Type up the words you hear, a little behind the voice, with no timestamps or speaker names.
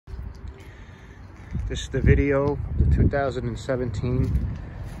This is the video of the 2017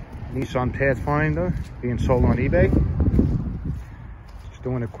 Nissan Pathfinder being sold on eBay. Just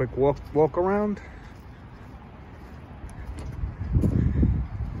doing a quick walk around.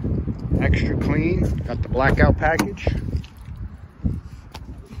 Extra clean, got the blackout package.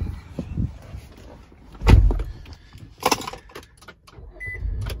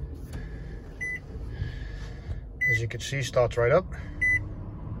 As you can see, starts right up.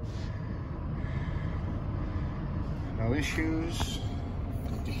 No issues.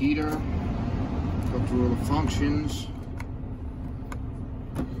 Got the heater. Go through all the functions.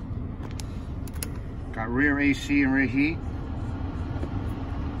 Got rear AC and rear heat.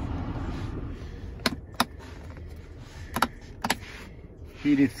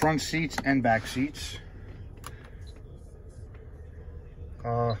 Heated front seats and back seats.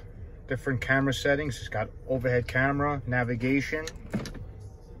 Different camera settings. It's got overhead camera, navigation,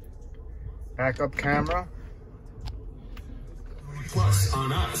 backup camera, plus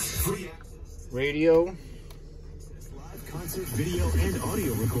on us, radio, live concert video and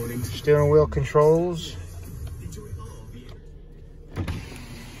audio recordings, steering wheel controls,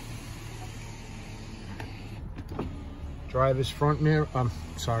 driver's front mirror,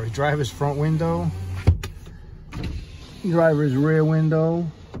 driver's front window, driver's rear window,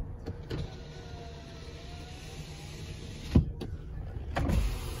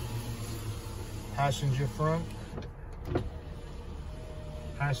 passenger front,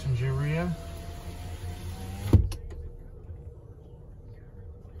 passenger rear,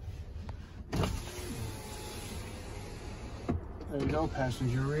 there you go,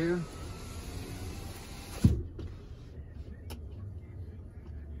 passenger rear.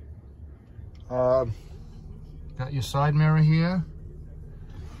 Got your side mirror here.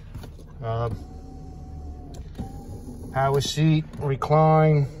 Power seat,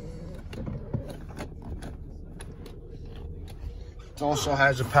 recline. It also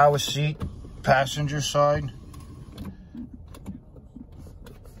has a power seat, passenger side.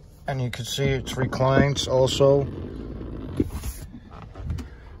 And you can see it's reclines also.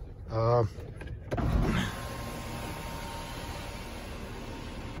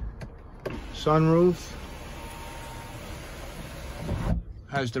 Sunroof.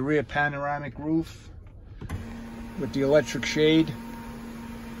 Has the rear panoramic roof with the electric shade,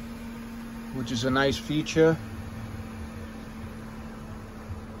 which is a nice feature.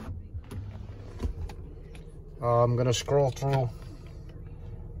 I'm gonna scroll through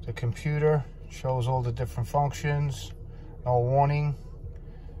the computer. Shows all the different functions. No warning,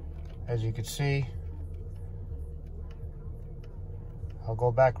 as you can see. I'll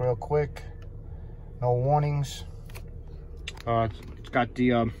go back real quick. No warnings. It's got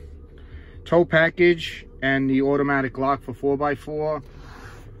the tow package and the automatic lock for 4x4.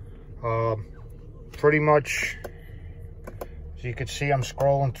 Pretty much, as you can see, I'm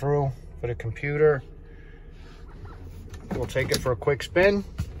scrolling through for the computer. We'll take it for a quick spin.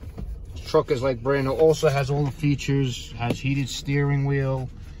 This truck is like brand new. Also has all the features. Has heated steering wheel.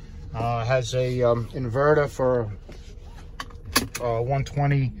 Has a inverter for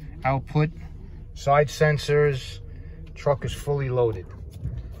 120 output. Side sensors. Truck is fully loaded.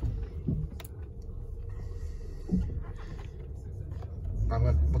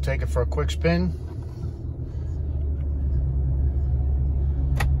 We'll take it for a quick spin.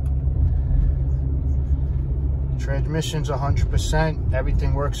 Transmission's 100%.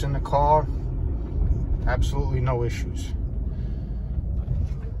 Everything works in the car. Absolutely no issues.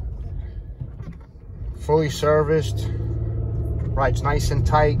 Fully serviced. Rides nice and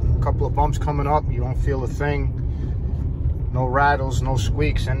tight. A couple of bumps coming up. You won't feel a thing. No rattles, no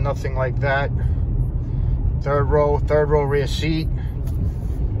squeaks, and nothing like that. Third row rear seat.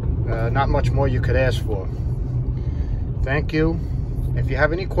 Not much more you could ask for. Thank you. If you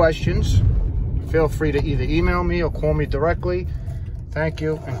have any questions, feel free to either email me or call me directly. Thank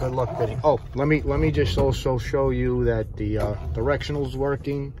you and good luck bidding. Oh, let me just also show you that the directional's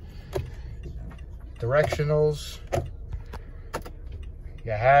working. Directionals,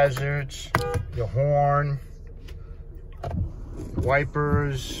 your hazards, your horn,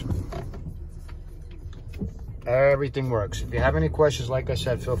 wipers, everything works. If you have any questions, like I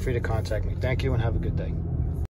said, feel free to contact me. Thank you and have a good day.